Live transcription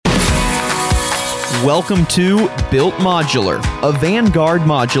Welcome to Built Modular, a Vanguard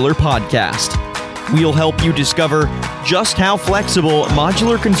modular podcast. We'll help you discover just how flexible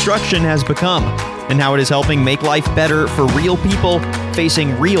modular construction has become and how it is helping make life better for real people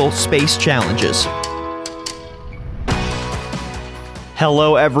facing real space challenges.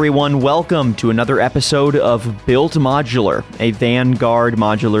 Hello, everyone. Welcome to another episode of Built Modular, a Vanguard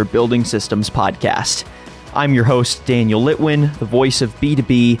modular building systems podcast. I'm your host, Daniel Litwin, the voice of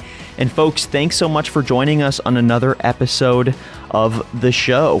B2B. And folks, thanks so much for joining us on another episode of the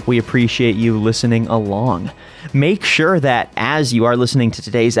show. We appreciate you listening along. Make sure that as you are listening to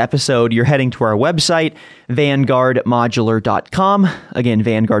today's episode, you're heading to our website, vanguardmodular.com. Again,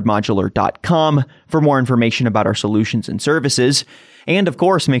 vanguardmodular.com for more information about our solutions and services. And of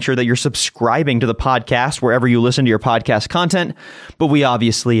course, make sure that you're subscribing to the podcast wherever you listen to your podcast content. But we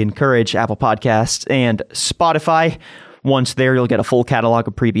obviously encourage Apple Podcasts and Spotify. Once there, you'll get a full catalog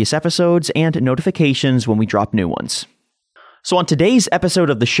of previous episodes and notifications when we drop new ones. So on today's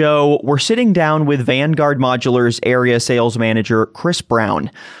episode of the show, we're sitting down with Vanguard Modular's area sales manager, Chris Brown,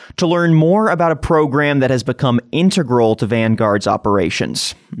 to learn more about a program that has become integral to Vanguard's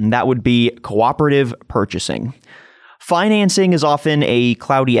operations. And that would be cooperative purchasing. Financing is often a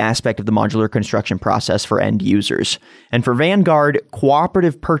cloudy aspect of the modular construction process for end users. And for Vanguard,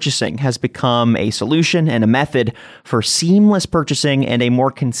 cooperative purchasing has become a solution and a method for seamless purchasing and a more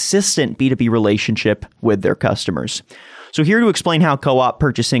consistent B2B relationship with their customers. So here to explain how co-op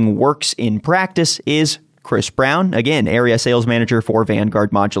purchasing works in practice is Chris Brown, again, area sales manager for Vanguard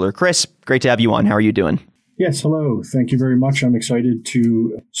Modular. Chris, great to have you on. How are you doing? Yes, hello. Thank you very much. I'm excited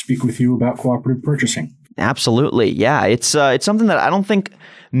to speak with you about cooperative purchasing. Absolutely. Yeah, it's something that I don't think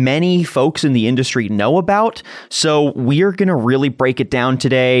many folks in the industry know about. So we're going to really break it down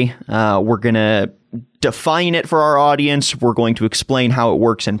today. We're going to define it for our audience. We're going to explain how it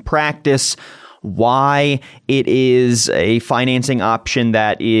works in practice, why it is a financing option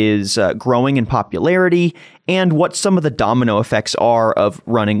that is growing in popularity, and what some of the domino effects are of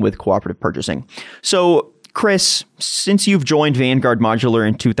running with cooperative purchasing. So Chris, since you've joined Vanguard Modular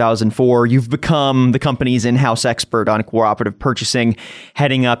in 2004, you've become the company's in-house expert on cooperative purchasing,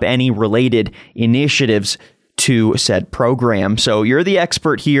 heading up any related initiatives to said program. So you're the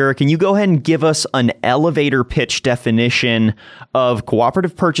expert here. Can you go ahead and give us an elevator pitch definition of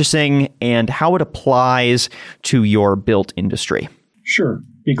cooperative purchasing and how it applies to your built industry? Sure,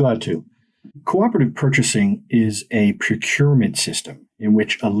 be glad to. Cooperative purchasing is a procurement system in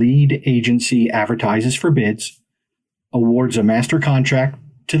which a lead agency advertises for bids, awards a master contract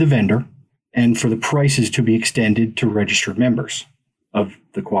to the vendor, and for the prices to be extended to registered members of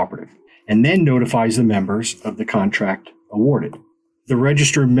the cooperative, and then notifies the members of the contract awarded. The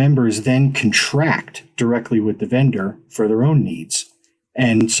registered members then contract directly with the vendor for their own needs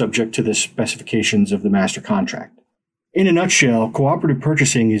and subject to the specifications of the master contract. In a nutshell, cooperative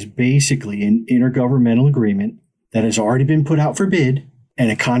purchasing is basically an intergovernmental agreement that has already been put out for bid and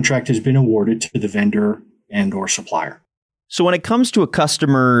a contract has been awarded to the vendor and or supplier. So when it comes to a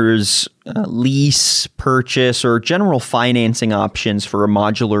customer's lease, purchase, or general financing options for a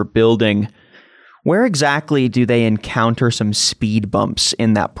modular building, where exactly do they encounter some speed bumps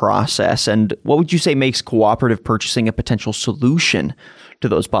in that process? And what would you say makes cooperative purchasing a potential solution to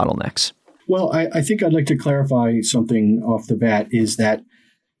those bottlenecks? Well, I think I'd like to clarify something off the bat is that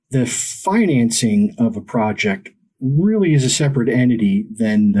the financing of a project really is a separate entity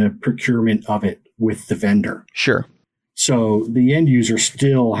than the procurement of it with the vendor. Sure. So the end user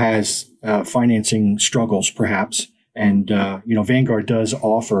still has financing struggles, perhaps. And, Vanguard does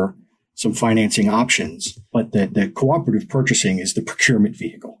offer some financing options, but the cooperative purchasing is the procurement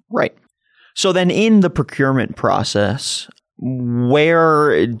vehicle. Right. So then in the procurement process,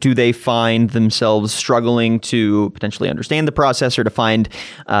 where do they find themselves struggling to potentially understand the process or to find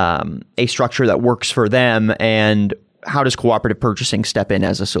a structure that works for them? And how does cooperative purchasing step in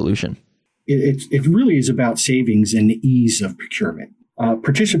as a solution? It really is about savings and ease of procurement.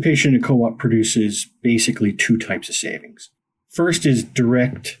 Participation in co-op produces basically two types of savings. First is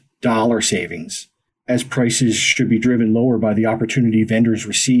direct dollar savings, as prices should be driven lower by the opportunity vendors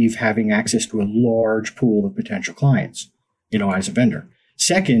receive having access to a large pool of potential clients, as a vendor.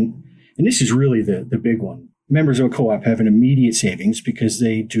 Second, and this is really the big one, members of a co-op have an immediate savings because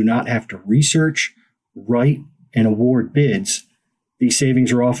they do not have to research, write, and award bids. These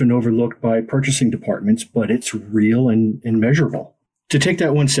savings are often overlooked by purchasing departments, but it's real and measurable. To take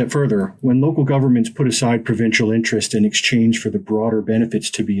that one step further, when local governments put aside provincial interest in exchange for the broader benefits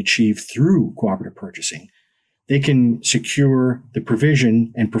to be achieved through cooperative purchasing, they can secure the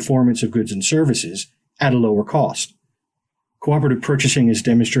provision and performance of goods and services at a lower cost. Cooperative purchasing has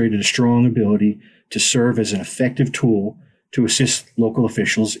demonstrated a strong ability to serve as an effective tool to assist local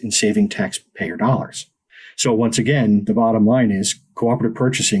officials in saving taxpayer dollars. So once again, the bottom line is cooperative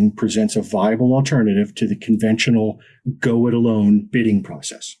purchasing presents a viable alternative to the conventional go-it-alone bidding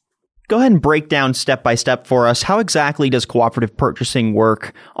process. Go ahead and break down step by step for us. How exactly does cooperative purchasing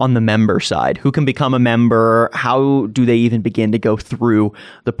work on the member side? Who can become a member? How do they even begin to go through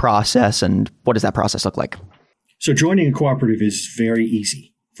the process? And what does that process look like? So joining a cooperative is very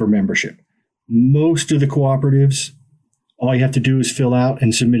easy for membership. Most of the cooperatives, all you have to do is fill out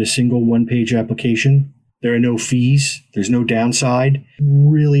and submit a single one-page application. There are no fees. There's no downside.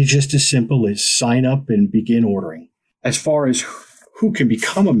 Really just as simple as sign up and begin ordering. As far as who can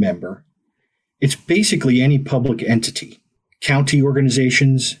become a member, it's basically any public entity, county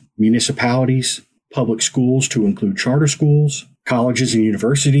organizations, municipalities, public schools to include charter schools, colleges and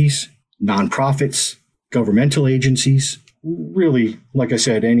universities, nonprofits, governmental agencies. Really, like I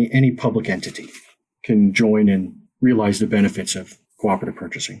said, any public entity can join and realize the benefits of cooperative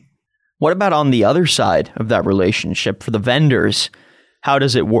purchasing. What about on the other side of that relationship for the vendors? How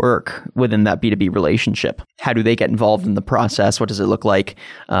does it work within that B2B relationship? How do they get involved in the process? What does it look like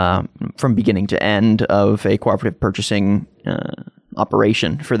from beginning to end of a cooperative purchasing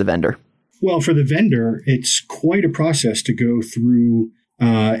operation for the vendor? Well, for the vendor, it's quite a process to go through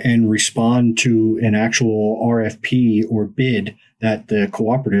and respond to an actual RFP or bid that the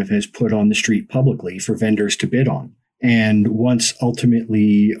cooperative has put on the street publicly for vendors to bid on. And once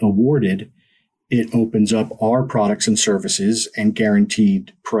ultimately awarded, it opens up our products and services and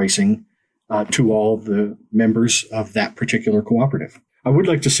guaranteed pricing to all the members of that particular cooperative. I would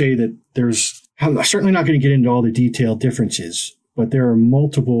like to say that I'm certainly not going to get into all the detailed differences, but there are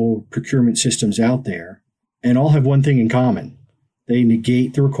multiple procurement systems out there, and all have one thing in common. They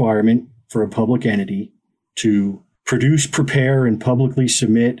negate the requirement for a public entity to produce, prepare, and publicly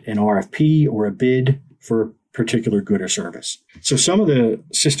submit an RFP or a bid for a particular good or service. So some of the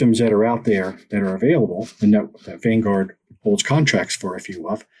systems that are out there that are available, and that Vanguard holds contracts for a few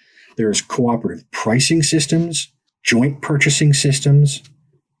of, there's cooperative pricing systems, joint purchasing systems,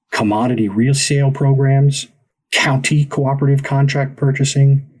 commodity resale programs, county cooperative contract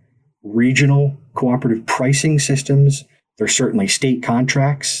purchasing, regional cooperative pricing systems. There's certainly state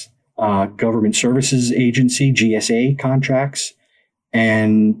contracts, government services agency, GSA contracts,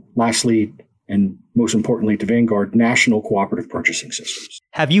 and lastly, and most importantly to Vanguard, national cooperative purchasing systems.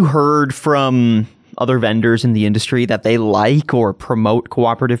 Have you heard from other vendors in the industry that they like or promote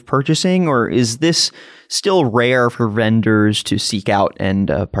cooperative purchasing, or is this still rare for vendors to seek out and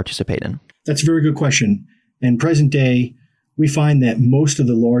participate in? That's a very good question. In present day, we find that most of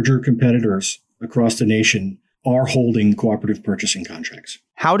the larger competitors across the nation are holding cooperative purchasing contracts.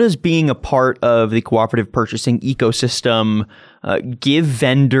 How does being a part of the cooperative purchasing ecosystem give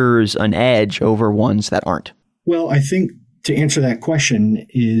vendors an edge over ones that aren't? Well, I think to answer that question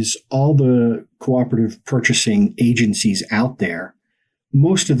is all the cooperative purchasing agencies out there,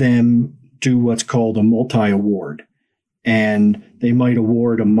 most of them do what's called a multi-award, and they might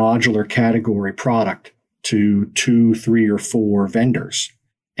award a modular category product to 2, 3, or 4 vendors.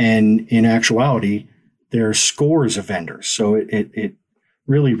 And in actuality, there are scores of vendors. So it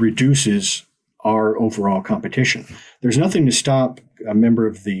really reduces our overall competition. There's nothing to stop a member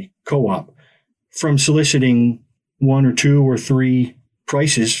of the co-op from soliciting 1 or 2 or 3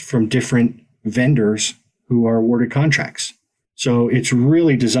 prices from different vendors who are awarded contracts. So it's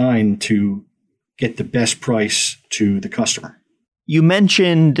really designed to get the best price to the customer. You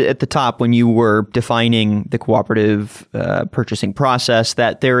mentioned at the top when you were defining the cooperative purchasing process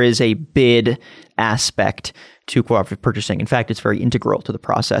that there is a bid aspect to cooperative purchasing. In fact, it's very integral to the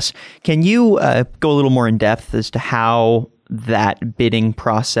process. Can you go a little more in depth as to how that bidding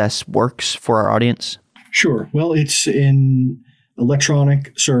process works for our audience? Sure. Well, it's an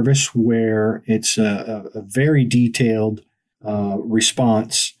electronic service where it's a very detailed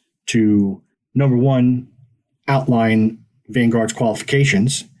response to, number one, outline Vanguard's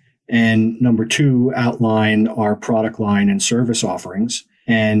qualifications, and number 2, outline our product line and service offerings.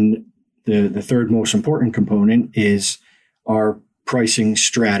 And the third most important component is our pricing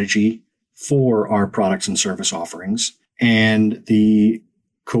strategy for our products and service offerings. And the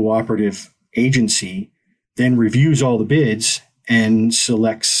cooperative agency then reviews all the bids and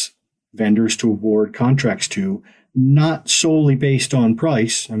selects vendors to award contracts to, not solely based on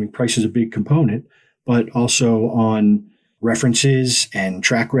price. I mean, price is a big component, but also on references and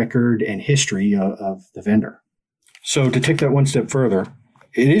track record and history of the vendor. So to take that one step further,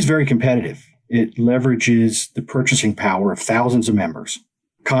 it is very competitive. It leverages the purchasing power of thousands of members.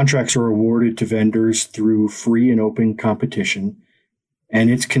 Contracts are awarded to vendors through free and open competition, and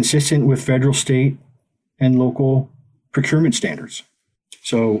it's consistent with federal, state, and local procurement standards.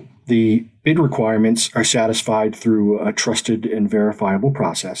 So the bid requirements are satisfied through a trusted and verifiable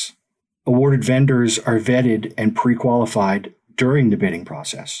process. Awarded vendors are vetted and pre-qualified during the bidding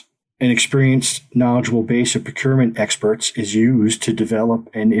process. An experienced, knowledgeable base of procurement experts is used to develop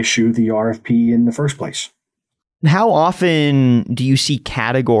and issue the RFP in the first place. How often do you see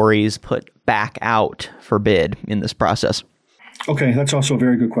categories put back out for bid in this process? Okay, that's also a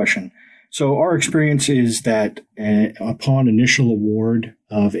very good question. So our experience is that upon initial award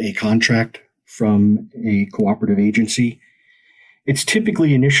of a contract from a cooperative agency, it's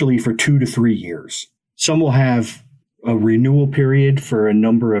typically initially for 2 to 3 years. Some will have a renewal period for a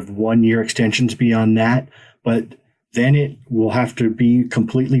number of 1-year extensions beyond that, but then it will have to be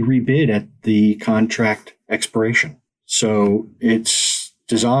completely rebid at the contract expiration. So it's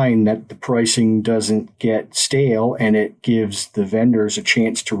designed that the pricing doesn't get stale and it gives the vendors a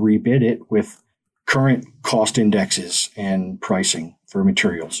chance to rebid it with current cost indexes and pricing for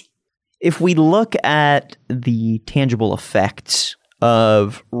materials. If we look at the tangible effects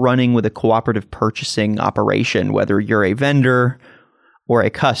of running with a cooperative purchasing operation, whether you're a vendor or a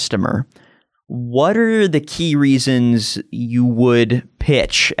customer, what are the key reasons you would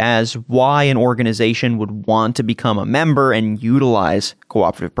pitch as why an organization would want to become a member and utilize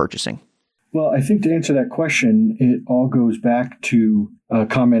cooperative purchasing? Well, I think to answer that question, it all goes back to a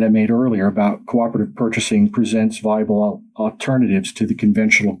comment I made earlier about cooperative purchasing presents viable alternatives to the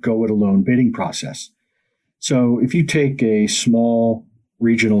conventional go-it-alone bidding process. So if you take a small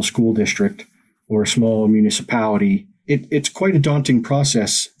regional school district or a small municipality, it's quite a daunting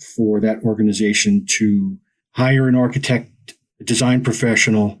process for that organization to hire an architect, a design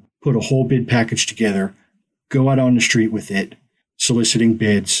professional, put a whole bid package together, go out on the street with it, soliciting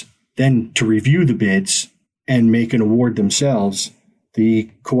bids, then to review the bids and make an award themselves. The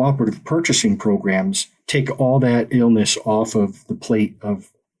cooperative purchasing programs take all that illness off of the plate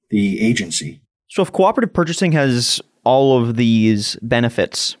of the agency. So if cooperative purchasing has all of these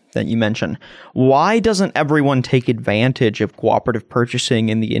benefits that you mentioned, why doesn't everyone take advantage of cooperative purchasing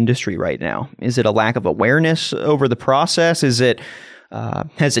in the industry right now? Is it a lack of awareness over the process? Is it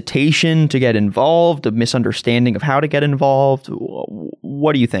hesitation to get involved, a misunderstanding of how to get involved?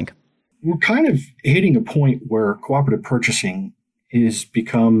 What do you think? We're kind of hitting a point where cooperative purchasing has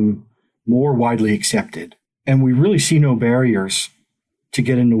become more widely accepted, and we really see no barriers to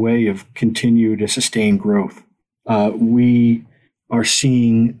get in the way of continued sustained growth. We are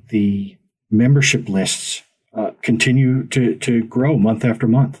seeing the membership lists continue to grow month after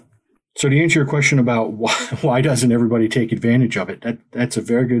month. So to answer your question about why doesn't everybody take advantage of it, that's a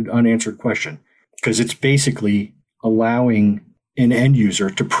very good unanswered question, because it's basically allowing an end user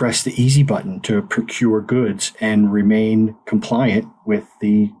to press the easy button to procure goods and remain compliant with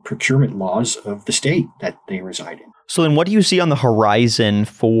the procurement laws of the state that they reside in. So then what do you see on the horizon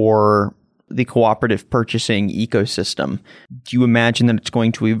for the cooperative purchasing ecosystem? Do you imagine that it's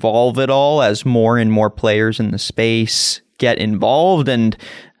going to evolve at all as more and more players in the space get involved and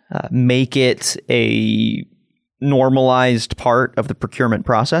make it a normalized part of the procurement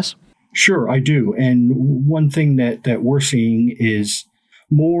process? Sure, I do. And one thing that we're seeing is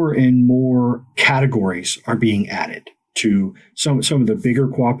more and more categories are being added to some of the bigger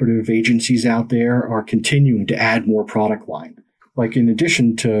cooperative agencies out there are continuing to add more product line. Like in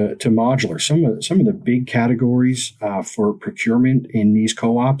addition to modular, some of the big categories for procurement in these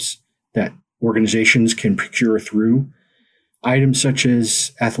co-ops that organizations can procure through, items such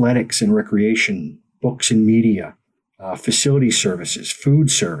as athletics and recreation, books and media, facility services, food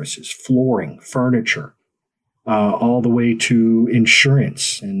services, flooring, furniture, all the way to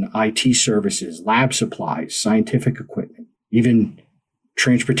insurance and IT services, lab supplies, scientific equipment, even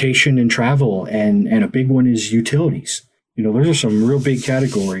transportation and travel, and a big one is utilities. You know, those are some real big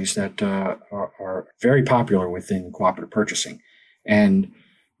categories that are very popular within cooperative purchasing. And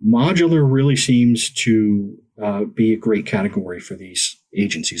modular really seems to be a great category for these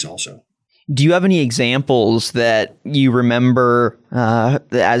agencies also. Do you have any examples that you remember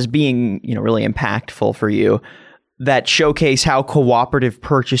as being, really impactful for you that showcase how cooperative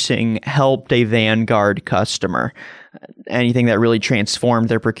purchasing helped a Vanguard customer? Anything that really transformed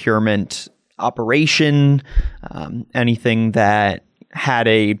their procurement operation? Anything that had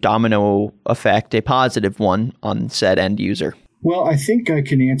a domino effect, a positive one on said end user? Well, I think I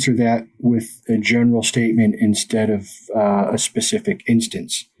can answer that with a general statement instead of a specific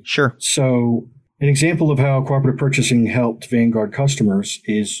instance. Sure. So An example of how cooperative purchasing helped Vanguard customers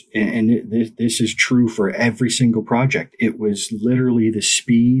is, and this is true for every single project, it was literally the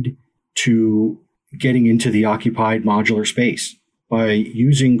speed to getting into the occupied modular space. By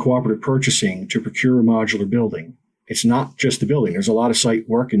using cooperative purchasing to procure a modular building, it's not just the building. There's a lot of site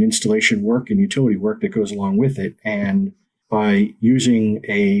work and installation work and utility work that goes along with it. And by using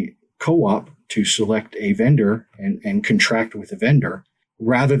a co-op to select a vendor and contract with a vendor,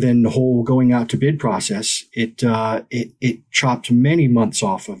 rather than the whole going out to bid process, it chopped many months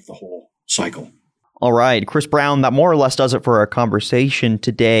off of the whole cycle. All right, Chris Brown, that more or less does it for our conversation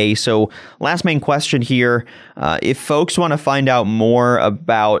today. So last main question here, if folks want to find out more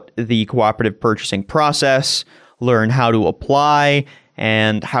about the cooperative purchasing process, learn how to apply,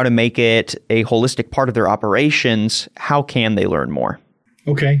 and how to make it a holistic part of their operations, how can they learn more?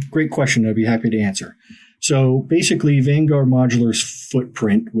 Okay, great question. I'd be happy to answer. So basically, Vanguard Modular's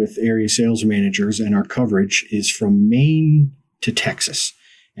footprint with area sales managers and our coverage is from Maine to Texas.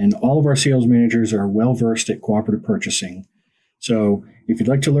 And all of our sales managers are well-versed at cooperative purchasing. So if you'd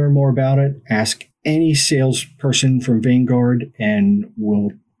like to learn more about it, ask any salesperson from Vanguard and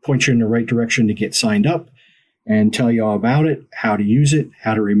we'll point you in the right direction to get signed up and tell you all about it, how to use it,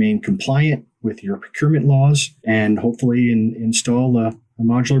 how to remain compliant with your procurement laws, and hopefully install a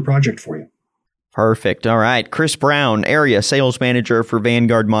modular project for you. Perfect. All right. Chris Brown, Area Sales Manager for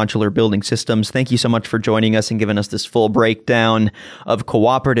Vanguard Modular Building Systems. Thank you so much for joining us and giving us this full breakdown of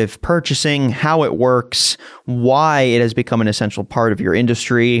cooperative purchasing, how it works, why it has become an essential part of your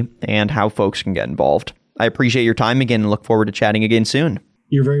industry, and how folks can get involved. I appreciate your time again and look forward to chatting again soon.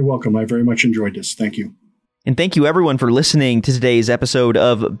 You're very welcome. I very much enjoyed this. Thank you. And thank you everyone for listening to today's episode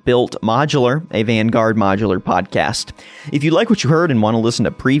of Built Modular, a Vanguard Modular podcast. If you like what you heard and want to listen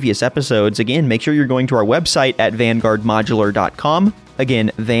to previous episodes, again, make sure you're going to our website at vanguardmodular.com. Again,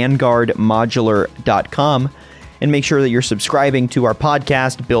 vanguardmodular.com. And make sure that you're subscribing to our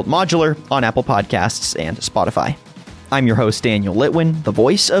podcast, Built Modular, on Apple Podcasts and Spotify. I'm your host, Daniel Litwin, the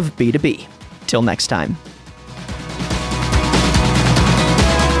voice of B2B. Till next time.